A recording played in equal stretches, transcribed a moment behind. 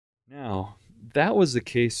Now, that was a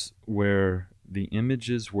case where the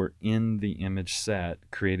images were in the image set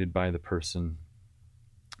created by the person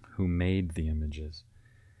who made the images.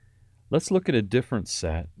 Let's look at a different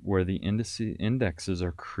set where the indexes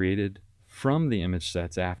are created from the image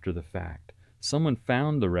sets after the fact. Someone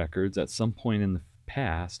found the records at some point in the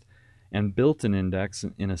past and built an index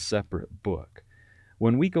in a separate book.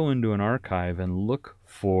 When we go into an archive and look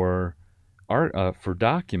for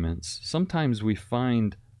documents, sometimes we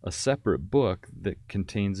find a separate book that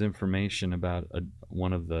contains information about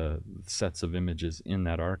one of the sets of images in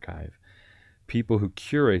that archive. People who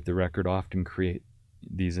curate the record often create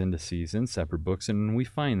these indices in separate books, and when we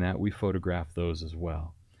find that, we photograph those as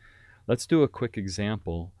well. Let's do a quick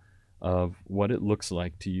example of what it looks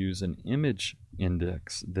like to use an image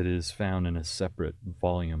index that is found in a separate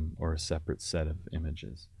volume or a separate set of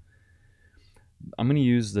images. I'm going to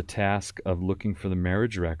use the task of looking for the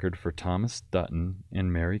marriage record for Thomas Dutton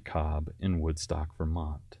and Mary Cobb in Woodstock,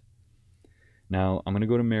 Vermont. Now, I'm going to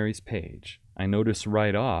go to Mary's page. I notice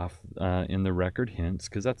right off in the record hints,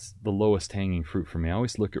 because that's the lowest hanging fruit for me, I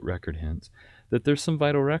always look at record hints, that there's some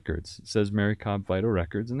vital records. It says Mary Cobb vital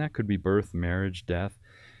records, and that could be birth, marriage, death.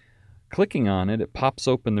 Clicking on it, it pops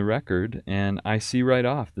open the record, and I see right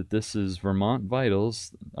off that this is Vermont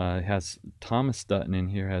Vitals. It has Thomas Dutton in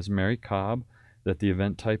here, has Mary Cobb, that the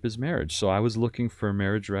event type is marriage. So I was looking for a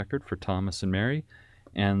marriage record for Thomas and Mary,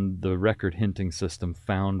 and the record hinting system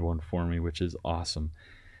found one for me, which is awesome.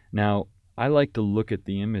 Now, I like to look at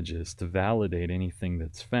the images to validate anything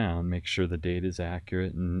that's found, make sure the data is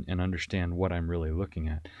accurate, and understand what I'm really looking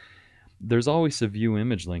at. There's always a view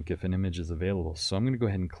image link if an image is available, so I'm going to go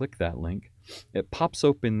ahead and click that link. It pops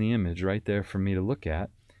open the image right there for me to look at,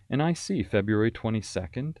 and I see February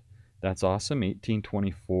 22nd. That's awesome.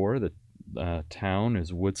 1824. The town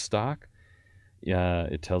is Woodstock.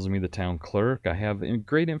 It tells me the town clerk. I have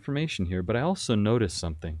great information here, but I also noticed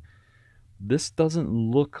something. This doesn't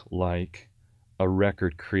look like a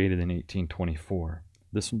record created in 1824.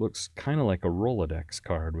 This looks kind of like a Rolodex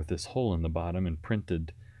card with this hole in the bottom and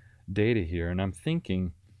printed data here, and I'm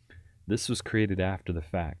thinking this was created after the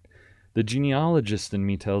fact. The genealogist in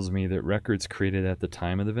me tells me that records created at the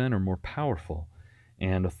time of the event are more powerful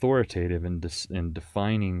and authoritative in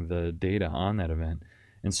defining the data on that event,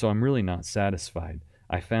 and so I'm really not satisfied.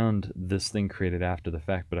 I found this thing created after the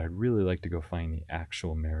fact, but I'd really like to go find the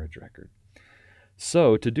actual marriage record.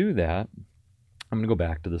 So to do that, I'm going to go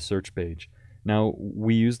back to the search page. Now,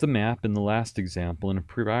 we used the map in the last example. In a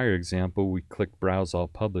prior example, we clicked Browse All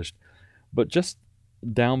Published. But just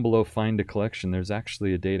down below Find a Collection, there's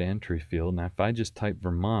actually a data entry field. Now, if I just type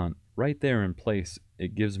Vermont, right there in place,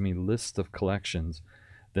 it gives me lists of collections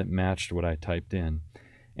that matched what I typed in.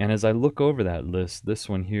 And as I look over that list, this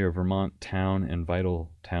one here, Vermont Town and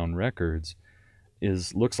Vital Town Records,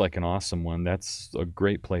 looks like an awesome one. That's a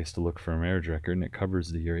great place to look for a marriage record, and it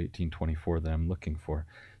covers the year 1824 that I'm looking for.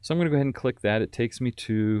 So I'm going to go ahead and click that. It takes me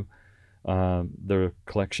to the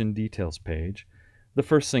collection details page. The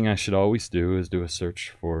first thing I should always do is do a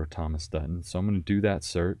search for Thomas Dutton. So I'm going to do that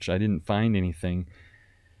search. I didn't find anything.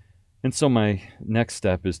 And so my next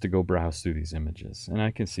step is to go browse through these images. And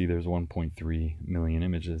I can see there's 1.3 million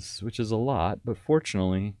images, which is a lot, but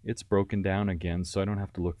fortunately it's broken down again, so I don't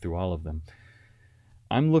have to look through all of them.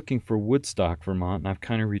 I'm looking for Woodstock, Vermont, and I've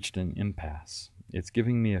kind of reached an impasse. It's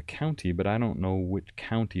giving me a county, but I don't know which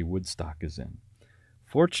county Woodstock is in.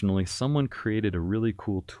 Fortunately, someone created a really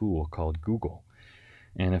cool tool called Google.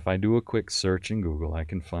 And if I do a quick search in Google, I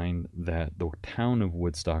can find that the town of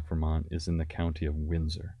Woodstock, Vermont is in the county of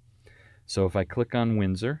Windsor. So if I click on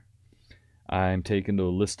Windsor, I'm taken to a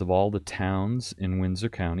list of all the towns in Windsor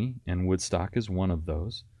County, and Woodstock is one of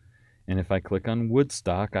those. And if I click on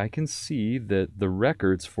Woodstock, I can see that the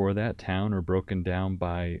records for that town are broken down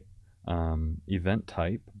by event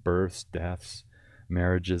type, births, deaths,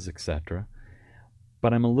 marriages, etc.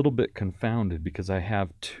 But I'm a little bit confounded because I have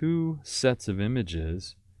two sets of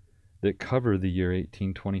images that cover the year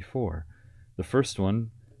 1824. The first one,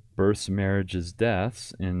 births, marriages,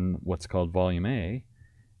 deaths, in what's called Volume A.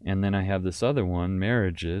 And then I have this other one,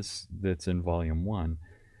 marriages, that's in Volume 1.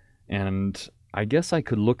 And I guess I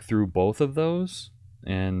could look through both of those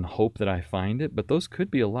and hope that I find it, but those could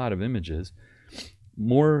be a lot of images.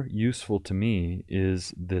 More useful to me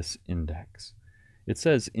is this index. It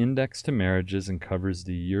says index to marriages and covers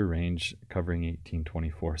the year range covering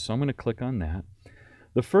 1824. So I'm going to click on that.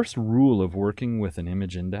 The first rule of working with an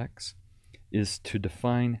image index is to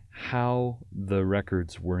define how the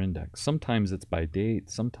records were indexed. Sometimes it's by date,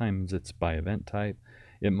 sometimes it's by event type,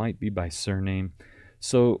 it might be by surname.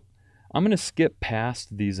 So I'm going to skip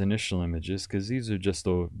past these initial images because these are just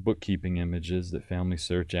the bookkeeping images that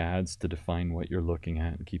FamilySearch adds to define what you're looking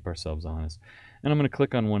at and keep ourselves honest. And I'm going to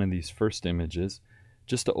click on one of these first images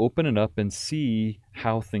just to open it up and see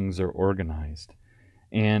how things are organized.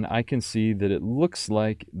 And I can see that it looks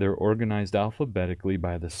like they're organized alphabetically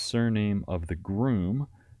by the surname of the groom.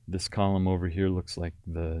 This column over here looks like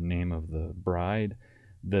the name of the bride,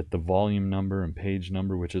 that the volume number and page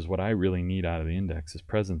number, which is what I really need out of the index, is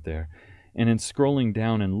present there. And in scrolling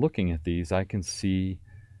down and looking at these, I can see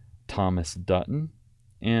Thomas Dutton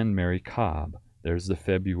and Mary Cobb. There's the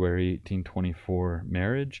February 1824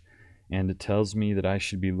 marriage, and it tells me that I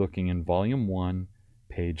should be looking in volume 1,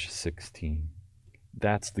 page 16.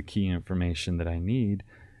 That's the key information that I need.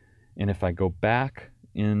 And if I go back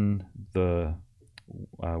in the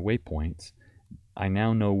waypoints, I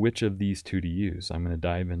now know which of these two to use. I'm going to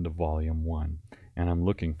dive into volume 1, and I'm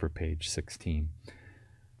looking for page 16.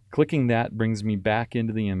 Clicking that brings me back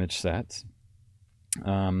into the image sets.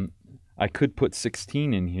 I could put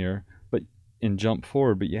 16 in here and jump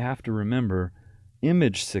forward, but you have to remember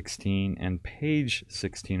image 16 and page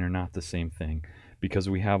 16 are not the same thing, because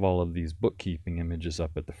we have all of these bookkeeping images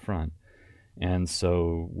up at the front. And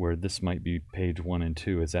so where this might be page 1 and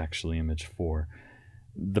 2 is actually image 4.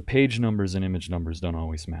 The page numbers and image numbers don't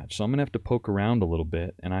always match. So I'm going to have to poke around a little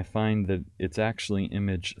bit, and I find that it's actually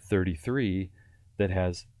image 33 that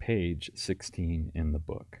has page 16 in the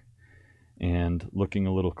book. And looking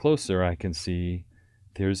a little closer, I can see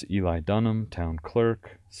there's Eli Dunham, town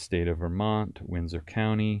clerk, state of Vermont, Windsor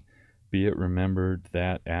County. Be it remembered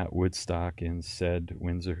that at Woodstock in said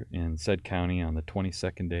county on the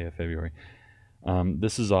 22nd day of February.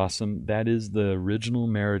 This is awesome. That is the original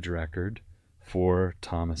marriage record for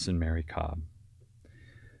Thomas and Mary Cobb.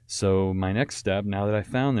 So my next step, now that I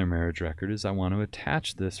found their marriage record, is I want to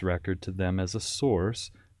attach this record to them as a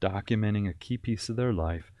source, documenting a key piece of their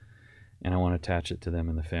life, and I want to attach it to them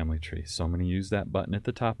in the family tree. So I'm going to use that button at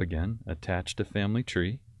the top again, attach to family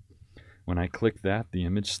tree. When I click that, the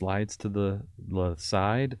image slides to the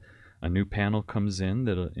side. A new panel comes in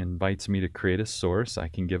that invites me to create a source. I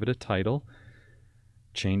can give it a title.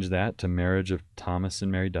 Change that to Marriage of Thomas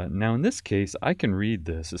and Mary Dutton. Now in this case, I can read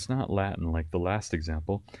this. It's not Latin like the last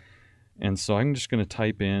example. And so I'm just going to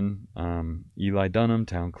type in Eli Dunham,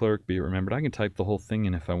 town clerk, be it remembered. I can type the whole thing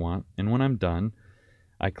in if I want. And when I'm done,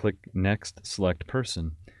 I click Next, Select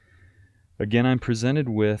Person. Again, I'm presented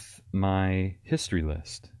with my history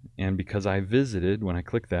list. And because I visited, when I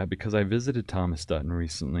click that, because I visited Thomas Dutton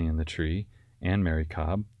recently in the tree and Mary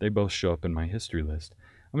Cobb, they both show up in my history list.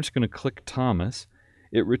 I'm just going to click Thomas.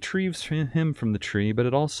 It retrieves him from the tree, but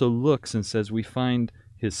it also looks and says we find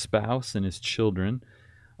his spouse and his children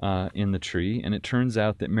in the tree. And it turns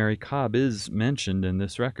out that Mary Cobb is mentioned in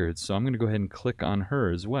this record. So I'm going to go ahead and click on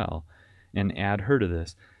her as well and add her to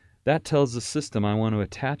this. That tells the system I want to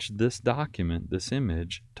attach this document, this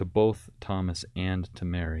image, to both Thomas and to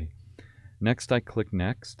Mary. Next, I click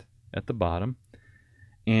Next at the bottom,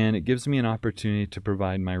 and it gives me an opportunity to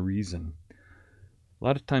provide my reason. A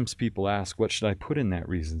lot of times people ask, what should I put in that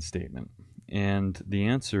reason statement? And the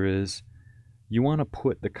answer is, you want to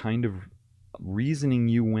put the kind of reasoning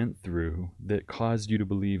you went through that caused you to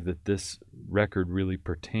believe that this record really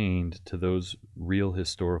pertained to those real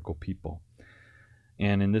historical people.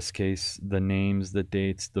 And in this case, the names, the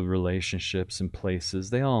dates, the relationships and places,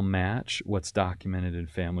 they all match what's documented in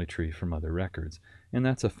Family Tree from other records. And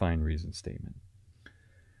that's a fine reason statement.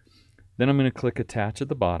 Then I'm going to click Attach at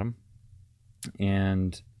the bottom.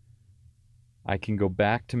 And I can go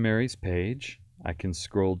back to Mary's page. I can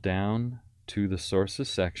scroll down to the Sources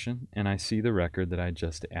section, and I see the record that I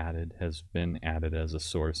just added has been added as a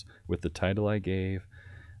source with the title I gave,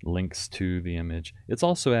 links to the image. It's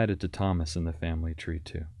also added to Thomas in the family tree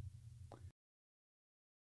too.